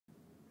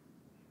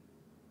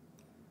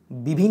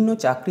বিভিন্ন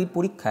চাকরির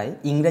পরীক্ষায়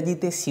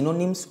ইংরেজিতে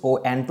সিনোনিমস ও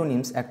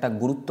অ্যান্টোনিমস একটা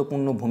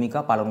গুরুত্বপূর্ণ ভূমিকা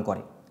পালন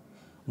করে।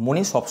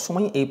 মনে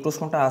সবসময় এই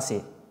প্রশ্নটা আসে,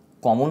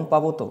 কমন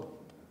পাবো তো?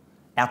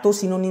 এত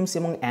সিনোনিমস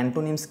এবং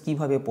অ্যান্টোনিমস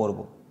কিভাবে পড়ব?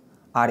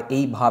 আর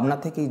এই ভাবনা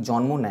থেকেই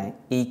জন্ম নেয়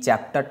এই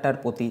চ্যাপ্টারটার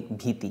প্রতি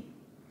ভীতি।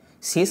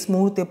 শেষ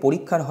মুহূর্তে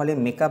পরীক্ষার হলে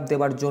মেকআপ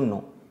দেওয়ার জন্য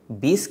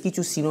বেশ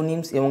কিছু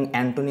সিনোনিমস এবং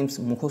অ্যান্টোনিমস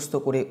মুখস্থ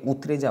করে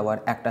উতরে যাওয়ার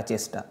একটা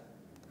চেষ্টা।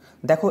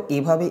 দেখো,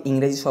 এভাবে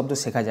ইংরেজি শব্দ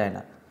শেখা যায়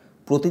না।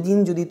 প্রতিদিন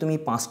যদি তুমি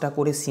 5টা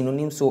করে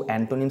সিনোনিমস ও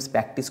অ্যান্টোনিমস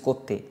প্র্যাকটিস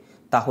করতে,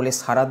 তাহলে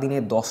সারাদিনে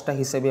 10টা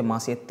হিসেবে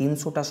মাসে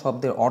 300টা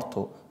শব্দের অর্থ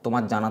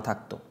তোমার জানা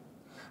থাকতো।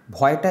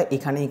 ভয়টা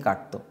এখানেই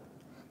কাটতো।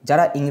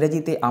 যারা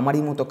ইংরেজিতে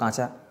আমারই মতো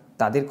কাঁচা,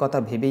 তাদের কথা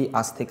ভেবেই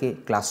আজ থেকে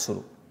ক্লাস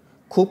শুরু।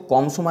 খুব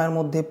কম সময়ের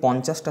মধ্যে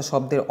 50টা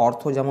শব্দের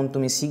অর্থ যেমন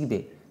তুমি শিখবে,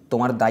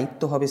 তোমার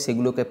দায়িত্ব হবে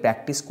সেগুলোকে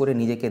প্র্যাকটিস করে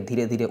নিজেকে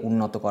ধীরে ধীরে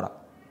উন্নত করা।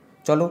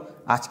 চলো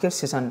আজকের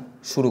সেশন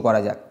শুরু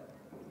করা যাক।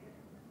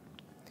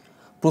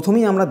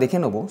 প্রথমেই আমরা দেখে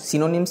নেব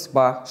সিনোনিমস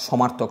বা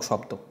সমার্থক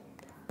শব্দ।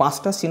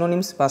 5টা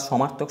সিনোনিমস বা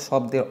সমার্থক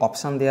শব্দের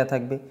অপশান দেওয়া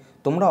থাকবে।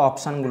 তোমরা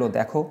অপশানগুলো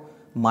দেখো,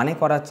 মানে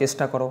করার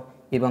চেষ্টা করো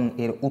এবং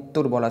এর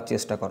উত্তর বলার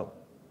চেষ্টা করো।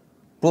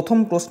 প্রথম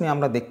প্রশ্নে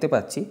আমরা দেখতে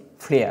পাচ্ছি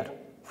ফ্লেয়ার।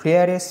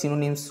 ফ্লেয়ারের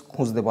সিনোনিমস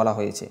খুঁজতে বলা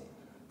হয়েছে।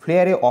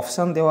 ফ্লেয়ারে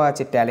অপশান দেওয়া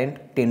আছে ট্যালেন্ট,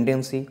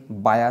 টেন্ডেন্সি,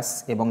 বায়াস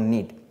এবং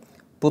নিড।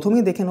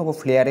 প্রথমেই দেখে নেব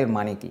ফ্লেয়ারের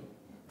মানে কি।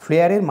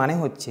 ফ্লেয়ারের মানে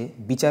হচ্ছে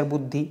বিচার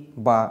বুদ্ধি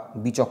বা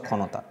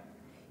বিচক্ষণতা।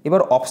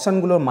 এবার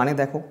অপশানগুলোর মানে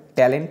দেখো,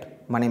 ট্যালেন্ট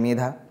মানে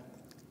মেধা,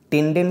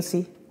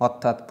 টেন্ডেন্সি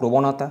অর্থাৎ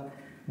প্রবণতা,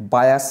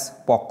 বায়াস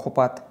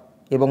পক্ষপাত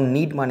এবং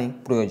নিড মানে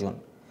প্রয়োজন।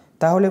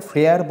 তাহলে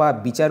ফ্লেয়ার বা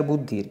বিচার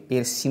বুদ্ধির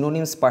এর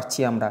সিনোনিমস পাচ্ছি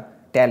আমরা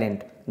ট্যালেন্ট,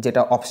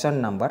 যেটা অপশান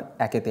নাম্বার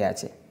 1-তে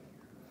আছে।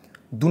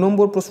 2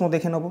 নম্বর প্রশ্ন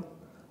দেখে নেব।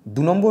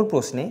 2 নম্বর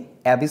প্রশ্নে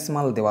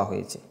অ্যাবিসমাল দেওয়া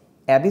হয়েছে।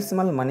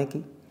 অ্যাবিসমাল মানে কি?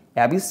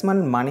 অ্যাবিসমাল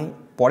মানে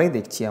পরে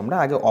দেখছি আমরা,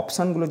 আগে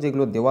অপশানগুলো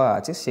যেগুলো দেওয়া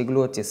আছে সেগুলো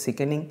হচ্ছে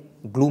সিকেনিং,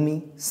 গ্লুমি,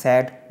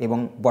 স্যাড এবং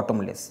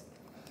বটমলেস।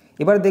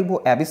 এবার দেখব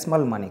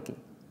অ্যাবিসমাল মানে কি।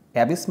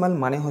 অ্যাবিসমাল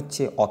মানে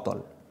হচ্ছে অতল।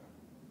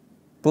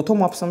 প্রথম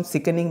অপশান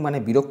সিকেনিং মানে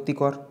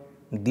বিরক্তিকর,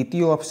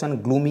 দ্বিতীয় অপশান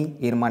গ্লুমি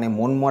এর মানে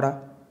মনমরা,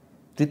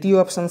 তৃতীয়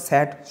অপশান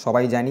স্যাড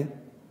সবাই জানি,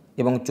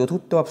 এবং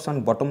চতুর্থ অপশান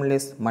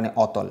বটমলেস মানে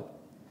অতল।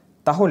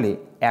 তাহলে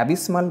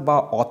অ্যাবিসমাল বা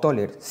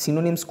অতলের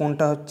সিনোনিমস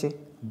কোনটা হচ্ছে?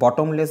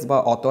 বটমলেস বা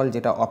অতল,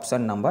 যেটা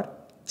অপশান নাম্বার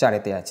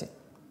 4-তে আছে।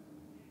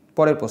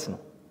 পরের প্রশ্ন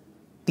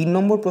 3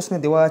 নম্বর প্রশ্নে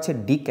দেওয়া আছে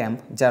ডি ক্যাম্প,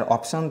 যার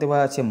অপশান দেওয়া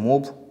আছে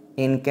মুভ,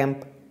 এন ক্যাম্প,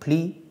 ফ্লি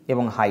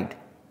এবং হাইড।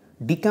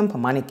 ডি ক্যাম্প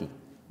মানে কি?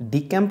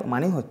 ডি ক্যাম্প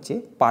মানে হচ্ছে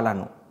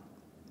পালানো।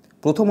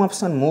 প্রথম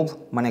অপশান মুভ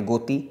মানে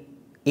গতি,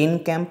 এন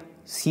ক্যাম্প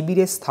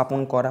শিবিরে স্থাপন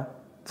করা,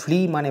 ফ্লি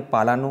মানে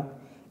পালানো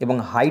এবং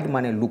হাইড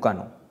মানে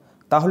লুকানো।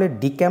 তাহলে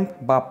ডি ক্যাম্প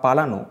বা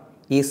পালানো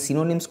এর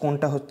সিনোনিমস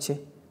কোনটা হচ্ছে?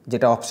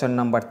 যেটা অপশান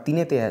নাম্বার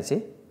 3-তে আছে,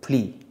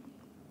 ফ্লি।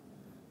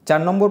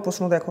 4 নম্বর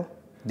প্রশ্ন দেখো,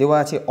 দেওয়া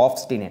আছে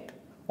অবস্টিনেট।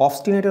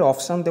 অবস্টিনেটের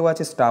অপশান দেওয়া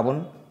আছে স্টাবন,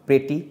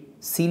 প্রেটি,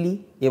 সিলি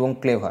এবং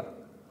ক্লেভার।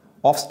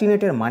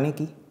 অবস্টিনেটের মানে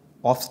কি?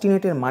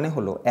 অবস্টিনেটের মানে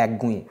হলো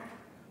একগুঁয়ে।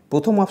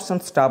 প্রথম অপশান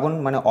স্টাবন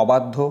মানে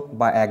অবাধ্য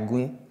বা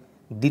একগুঁয়ে,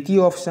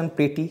 দ্বিতীয় অপশান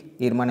প্রেটি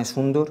এর মানে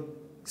সুন্দর,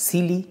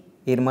 সিলি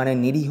এর মানে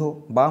নিরীহ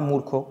বা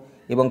মূর্খ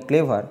এবং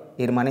ক্লেভার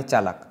এর মানে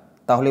চালাক।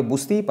 তাহলে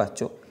বুঝতেই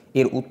পারছো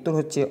এর উত্তর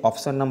হচ্ছে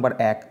অপশান নাম্বার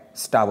 1,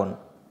 স্টাবন।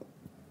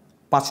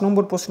 5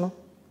 নম্বর প্রশ্ন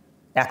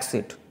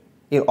অ্যাকসেট।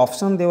 এর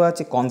অপশান দেওয়া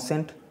আছে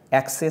কনসেন্ট,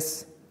 অ্যাক্সেস,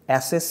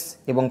 অ্যাসেস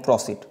এবং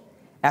প্রসিড।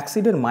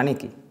 অ্যাকসিডের মানে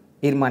কি?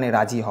 এর মানে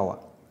রাজি হওয়া।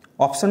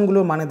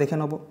 অপশানগুলোর মানে দেখে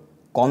নেব।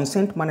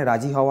 কনসেন্ট মানে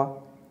রাজি হওয়া,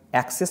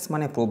 অ্যাক্সেস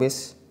মানে প্রবেশ,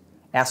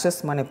 অ্যাসেস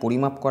মানে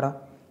পরিমাপ করা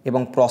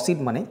এবং প্রসিড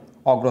মানে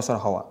অগ্রসর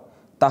হওয়া।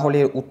 তাহলে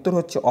এর উত্তর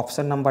হচ্ছে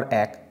অপশান নাম্বার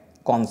 1,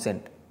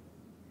 কনসেন্ট।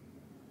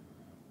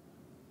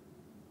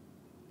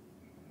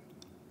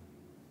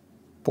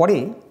 পরে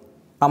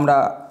আমরা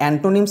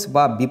অ্যান্টোনিমস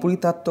বা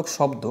বিপরীতার্থক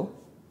শব্দ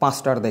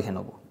 5টার দেখে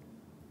নেব।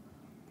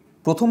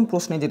 প্রথম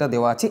প্রশ্নে যেটা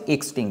দেওয়া আছে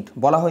এক্সটিংক্ট,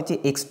 বলা হয়েছে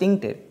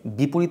এক্সটিংক্টের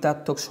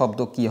বিপরীতার্থক শব্দ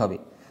কী হবে।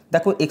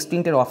 দেখো,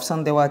 এক্সটিংক্টের অপশান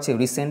দেওয়া আছে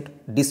রিসেন্ট,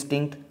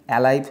 ডিস্টিংক্ট,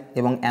 অ্যালাইভ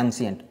এবং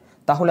অ্যানসিয়েন্ট।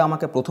 তাহলে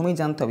আমাকে প্রথমেই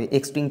জানতে হবে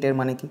এক্সটিংক্টের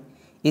মানে কি।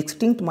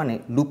 এক্সটিংক্ট মানে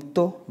লুপ্ত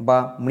বা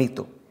মৃত।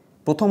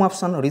 প্রথম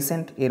অপশান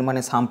রিসেন্ট এর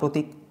মানে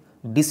সাম্প্রতিক,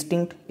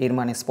 ডিস্টিংক্ট এর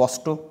মানে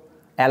স্পষ্ট,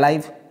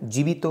 অ্যালাইভ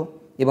জীবিত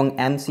এবং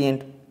অ্যানসিয়েন্ট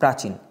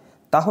প্রাচীন।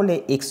 তাহলে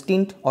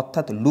এক্সটিংক্ট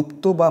অর্থাৎ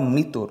লুপ্ত বা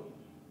মৃতর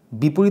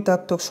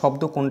বিপরীতার্থক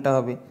শব্দ কোনটা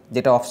হবে?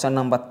 যেটা অপশান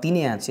নাম্বার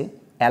 3-এ আছে,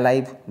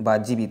 অ্যালাইভ বা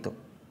জীবিত।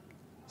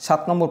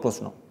 7 নম্বর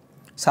প্রশ্ন।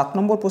 7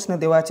 নম্বর প্রশ্নে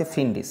দেওয়া আছে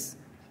ফিন্ডিস।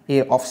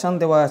 এর অপশান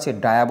দেওয়া আছে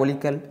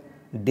ডায়াবলিক্যাল,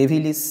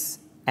 ডেভিলিস,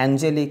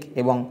 অ্যাঞ্জেলিক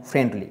এবং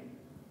ফ্রেন্ডলি।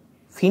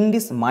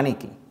 ফিন্ডিস মানে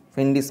কি?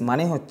 ফিন্ডিস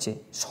মানে হচ্ছে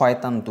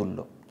শয়তান তুল্য।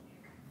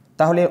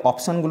 তাহলে এর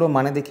অপশানগুলো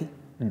মানে দেখি।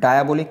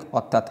 ডায়াবলিক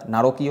অর্থাৎ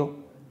নারকীয়,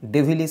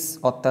 ডেভিলিস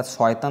অর্থাৎ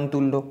শয়তান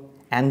তুল্য,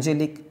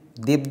 অ্যাঞ্জেলিক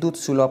দেবদূত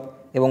সুলভ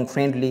এবং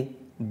ফ্রেন্ডলি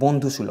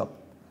বন্ধু সুলভ।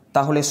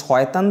 তাহলে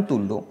শয়তান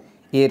তুল্য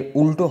এর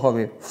উল্টো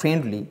হবে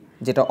ফ্রেন্ডলি,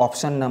 যেটা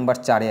অপশান নাম্বার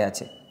 4-এ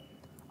আছে।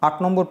 8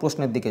 নম্বর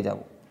প্রশ্নের দিকে যাব।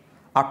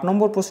 8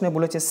 নম্বর প্রশ্নে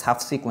বলেছে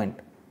সাবসিকুয়েন্ট।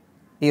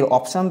 এর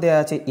অপশান দেওয়া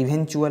আছে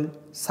ইভেনচুয়াল,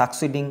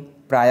 সাকসিডিং,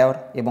 প্রায়র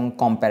এবং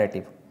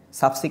কম্প্যারেটিভ।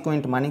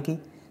 সাবসিকুয়েন্ট মানে কি?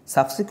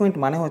 সাবসিকুয়েন্ট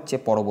মানে হচ্ছে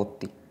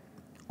পরবর্তী।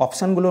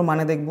 অপশানগুলোর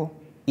মানে দেখব,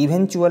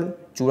 ইভেনচুয়াল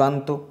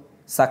চূড়ান্ত,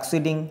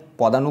 সাকসিডিং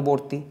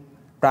পদানুবর্তী,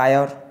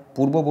 প্রায়র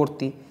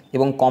পূর্ববর্তী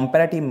এবং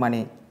কম্প্যারেটিভ মানে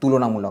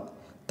তুলনামূলক।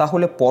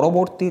 তাহলে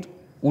পরবর্তীর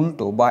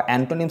উল্টো বা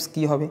অ্যান্টোনিমস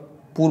কী হবে?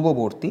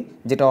 পূর্ববর্তী,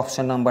 যেটা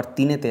অপশান নাম্বার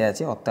 3-তে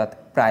আছে, অর্থাৎ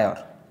প্রায়র।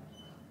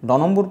 9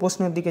 নম্বর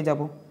প্রশ্নের দিকে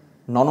যাব।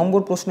 9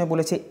 নম্বর প্রশ্নে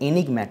বলেছে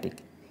এনিগম্যাটিক।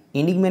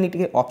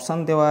 এনিগম্যাটিকের অপশান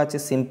দেওয়া আছে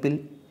সিম্পল,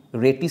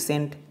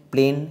 রেটিসেন্ট,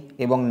 প্লেন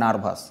এবং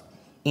নার্ভাস।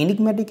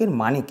 এনিগম্যাটিকের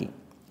মানে কি?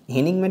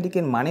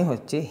 এনিগম্যাটিকের মানে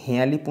হচ্ছে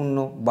হেঁয়ালিপূর্ণ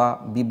বা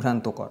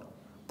বিভ্রান্তকর।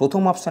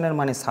 প্রথম অপশানের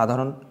মানে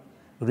সাধারণ,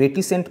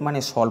 রেটিসেন্ট মানে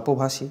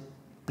স্বল্পভাষী,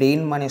 প্লেন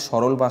মানে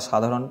সরল বা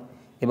সাধারণ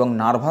এবং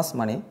নার্ভাস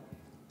মানে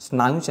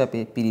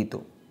স্নায়ুচাপে পীড়িত।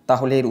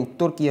 তাহলে এর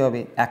উত্তর কী হবে?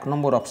 1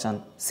 নম্বর অপশান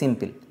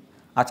সিম্পল।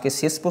 আজকে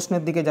শেষ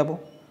প্রশ্নের দিকে যাব।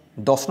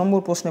 10 নম্বর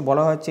প্রশ্নে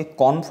বলা হচ্ছে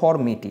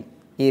কনফর্মিটি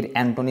এর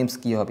অ্যান্টোনিমস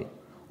কী হবে?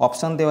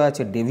 অপশান দেওয়া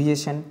আছে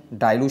ডেভিয়েশন,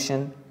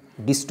 ডাইলুশন,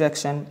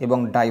 ডিস্ট্র্যাকশন এবং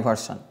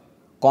ডাইভারশন।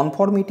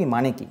 কনফর্মিটি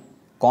মানে কি?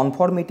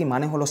 কনফর্মিটি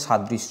মানে হলো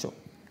সাদৃশ্য,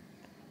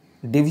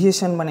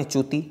 ডেভিয়েশন মানে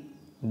চ্যুতি,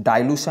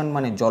 ডাইলুশন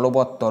মানে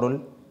জলবৎ তরল,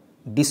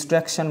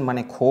 ডিস্ট্র্যাকশন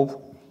মানে ক্ষোভ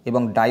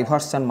এবং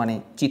ডাইভারশন মানে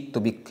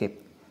চিত্তবিক্ষেপ।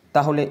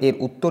 তাহলে এর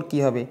উত্তর কী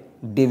হবে?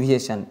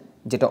 ডেভিয়েশন,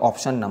 যেটা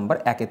অপশান নাম্বার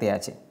 1-তে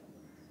আছে।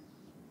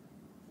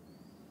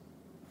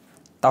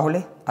 তাহলে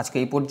আজকে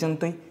এই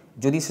পর্যন্তই।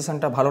 যদি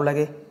সেশনটা ভালো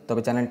লাগে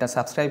তবে চ্যানেলটা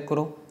সাবস্ক্রাইব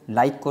করো,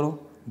 লাইক করো,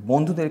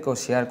 বন্ধুদেরকেও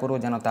শেয়ার করো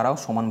যেন তারাও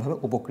সমানভাবে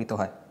উপকৃত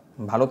হয়।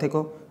 ভালো থেকো,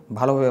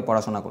 ভালোভাবে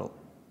পড়াশোনা করো।